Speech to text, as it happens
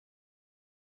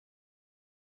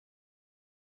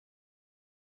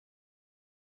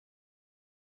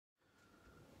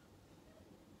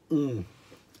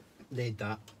Need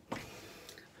that.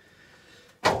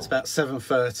 It's about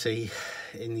 7:30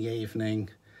 in the evening.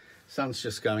 Sun's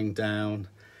just going down,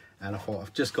 and I thought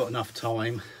I've just got enough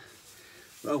time.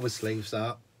 Roll my sleeves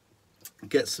up,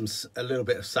 get a little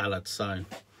bit of salad sown.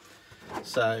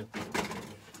 So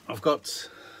I've got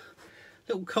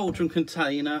a little cauldron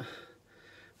container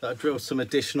that I drilled some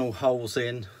additional holes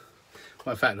in.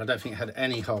 Well, in fact, I don't think it had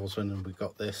any holes when we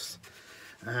got this.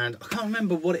 And I can't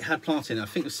remember what it had planted in. I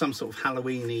think it was some sort of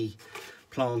Halloween-y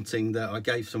planting that I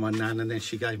gave to my nan, and then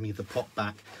she gave me the pot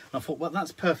back. And I thought, well,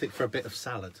 that's perfect for a bit of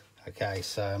salad. Okay,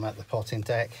 so I'm at the potting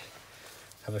deck.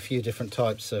 Have a few different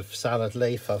types of salad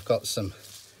leaf. I've got some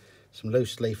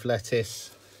loose leaf lettuce.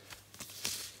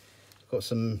 I've got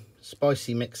some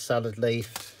spicy mixed salad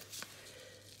leaf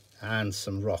and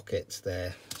some rockets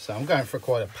there. So I'm going for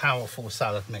quite a powerful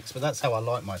salad mix, but that's how I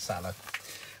like my salad.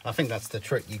 I think that's the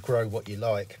trick. You grow what you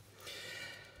like.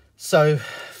 So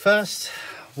first,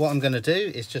 what I'm going to do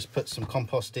is just put some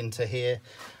compost into here.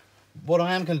 What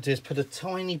I am going to do is put a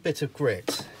tiny bit of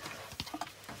grit,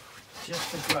 just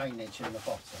for drainage in the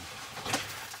bottom,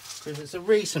 because it's a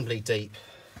reasonably deep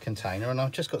container, and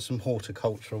I've just got some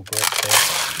horticultural grit here.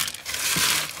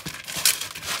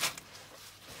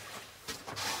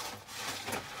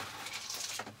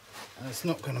 And it's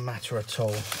not going to matter at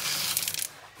all.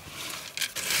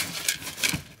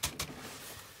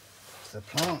 The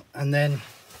plant, and then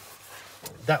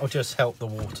that will just help the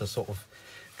water sort of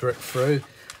drip through.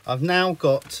 I've now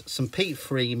got some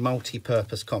peat-free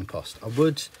multi-purpose compost. I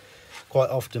would quite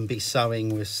often be sowing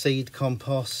with seed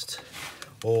compost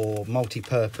or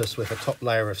multi-purpose with a top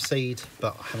layer of seed,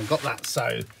 but I haven't got that,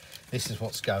 so this is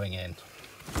what's going in.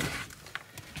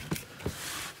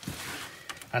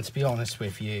 And to be honest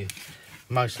with you,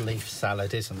 most leaf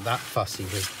salad isn't that fussy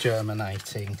with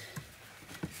germinating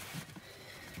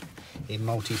in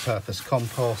multi-purpose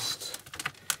compost,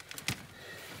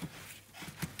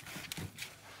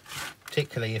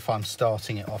 particularly if I'm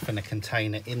starting it off in a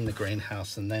container in the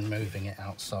greenhouse and then moving it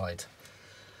outside.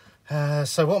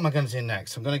 So what am I going to do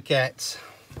next? I'm going to get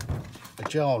a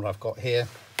jar I've got here,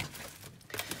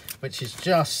 which is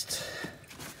just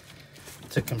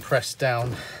to compress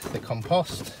down the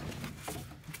compost.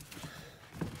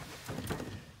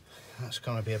 That's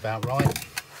going to be about right.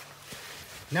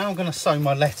 Now I'm going to sow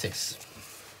my lettuce.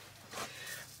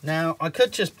 Now I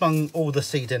could just bung all the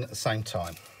seed in at the same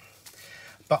time,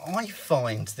 but I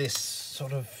find this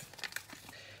sort of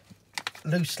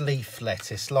loose leaf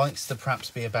lettuce likes to perhaps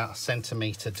be about a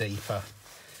centimetre deeper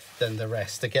than the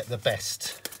rest to get the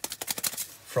best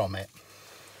from it.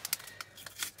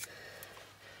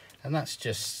 And that's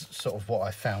just sort of what I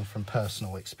found from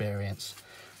personal experience.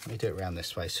 Let me do it around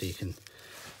this way so you can,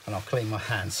 and I'll clean my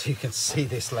hands so you can see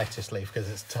this lettuce leaf because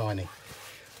it's tiny.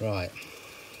 Right.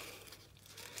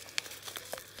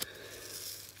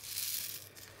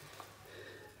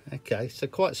 Okay, so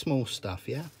quite small stuff,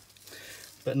 yeah?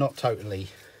 But not totally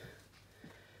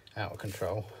out of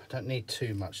control. I don't need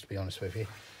too much, to be honest with you.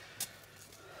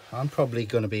 I'm probably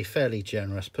going to be fairly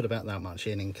generous, put about that much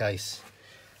in case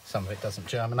some of it doesn't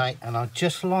germinate. And I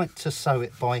just like to sow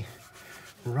it by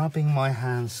rubbing my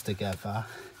hands together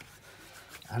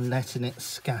and letting it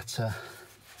scatter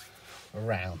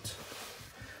around.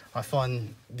 I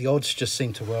find the odds just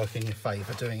seem to work in your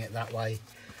favour doing it that way.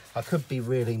 I could be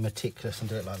really meticulous and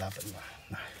do it like that, but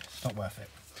no, it's not worth it.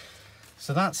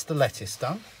 So that's the lettuce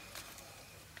done.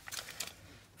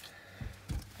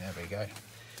 There we go.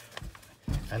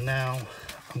 And now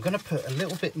I'm going to put a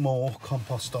little bit more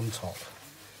compost on top.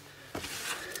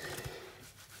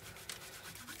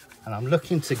 And I'm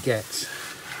looking to get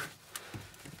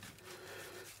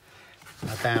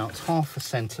about 0.5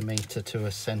 centimetre to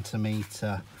 1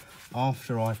 centimetre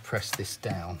after I've pressed this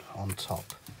down on top.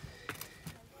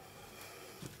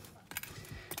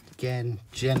 Again,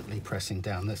 gently pressing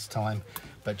down this time,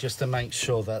 but just to make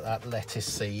sure that that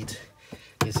lettuce seed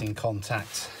is in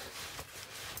contact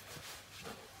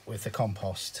with the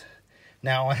compost.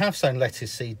 Now I have sown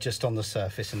lettuce seed just on the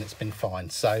surface and it's been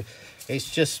fine, so it's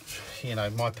just, you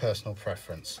know, my personal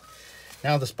preference.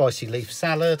 Now the spicy leaf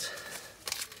salad.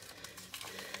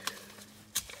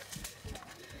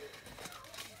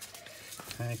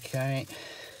 Okay.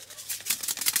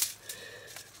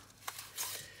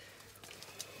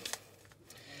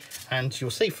 And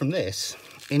you'll see from this,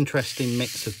 interesting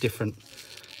mix of different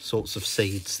sorts of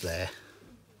seeds there.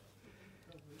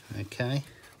 Okay,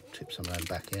 tip some of them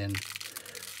back in.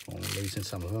 Oh, I'm losing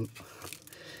some of them.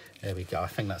 There we go, I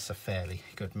think that's a fairly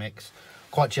good mix.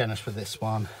 Quite generous with this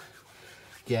one.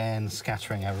 Again,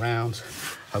 scattering around.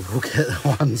 I will get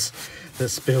the ones that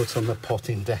spilt on the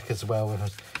potting deck as well with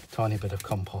a tiny bit of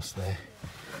compost there.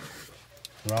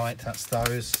 Right, that's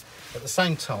those. At the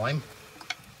same time,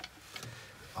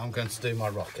 I'm going to do my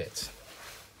rocket.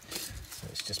 So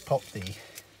let's just pop the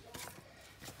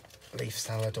leaf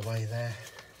salad away there.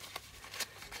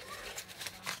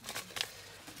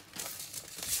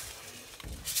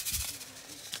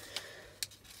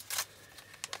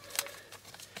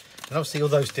 And obviously all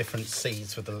those different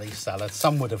seeds with the leaf salad,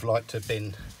 some would have liked to have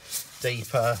been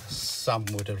deeper, some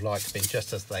would have liked to have been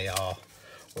just as they are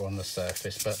or on the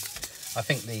surface, but I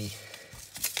think the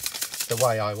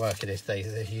way I work it is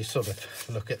you sort of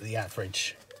look at the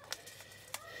average.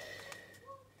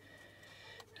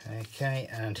 Okay,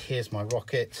 and here's my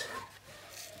rocket.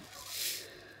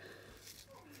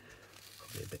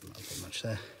 Probably a bit much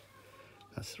there.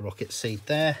 That's the rocket seed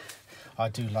there. I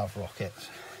do love rocket.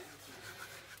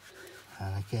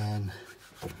 And again,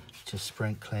 just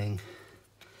sprinkling.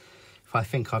 If I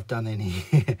think I've done any,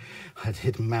 I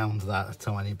did mound that a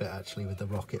tiny bit actually with the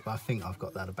rocket, but I think I've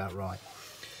got that about right.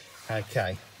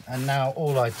 Okay, and now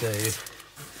all I do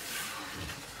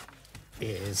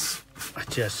is I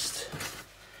just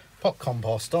pop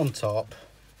compost on top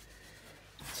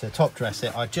to top dress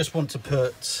it. I just want to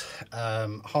put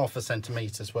half a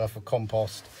centimetre's worth of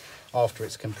compost after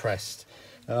it's compressed.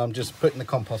 I'm just putting the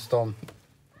compost on,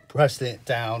 pressing it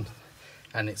down,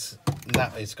 and it's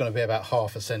going to be about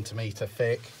half a centimetre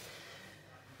thick.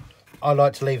 I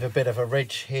like to leave a bit of a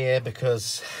ridge here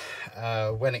because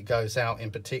when it goes out in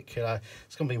particular,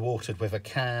 it's going to be watered with a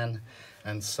can,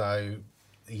 and so,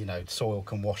 you know, soil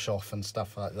can wash off and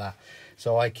stuff like that.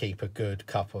 So I keep a good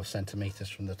couple of centimetres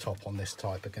from the top on this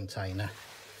type of container.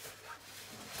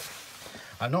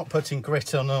 I'm not putting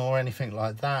grit on or anything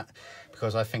like that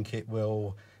because I think it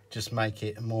will just make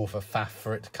it more of a faff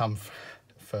for it to come,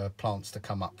 for plants to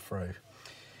come up through.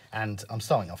 And I'm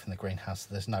starting off in the greenhouse, so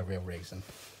there's no real reason.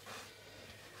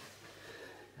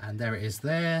 And there it is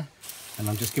there, and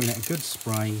I'm just giving it a good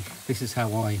spray. This is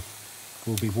how I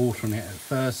will be watering it at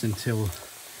first until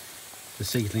the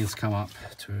seedlings come up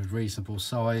to a reasonable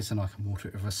size and I can water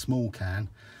it with a small can.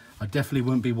 I definitely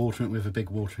wouldn't be watering it with a big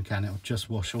watering can, it'll just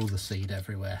wash all the seed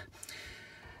everywhere.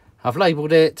 I've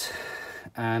labelled it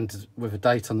and with a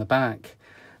date on the back,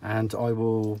 and I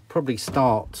will probably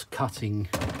start cutting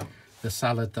the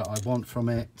salad that I want from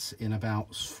it in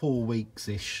about 4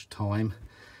 weeks-ish time,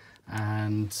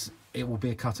 and it will be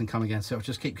a cut and come again, so it'll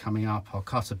just keep coming up. I'll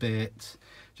cut a bit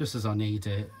just as I need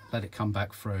it, let it come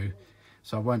back through,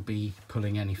 so I won't be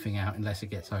pulling anything out unless it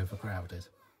gets overcrowded.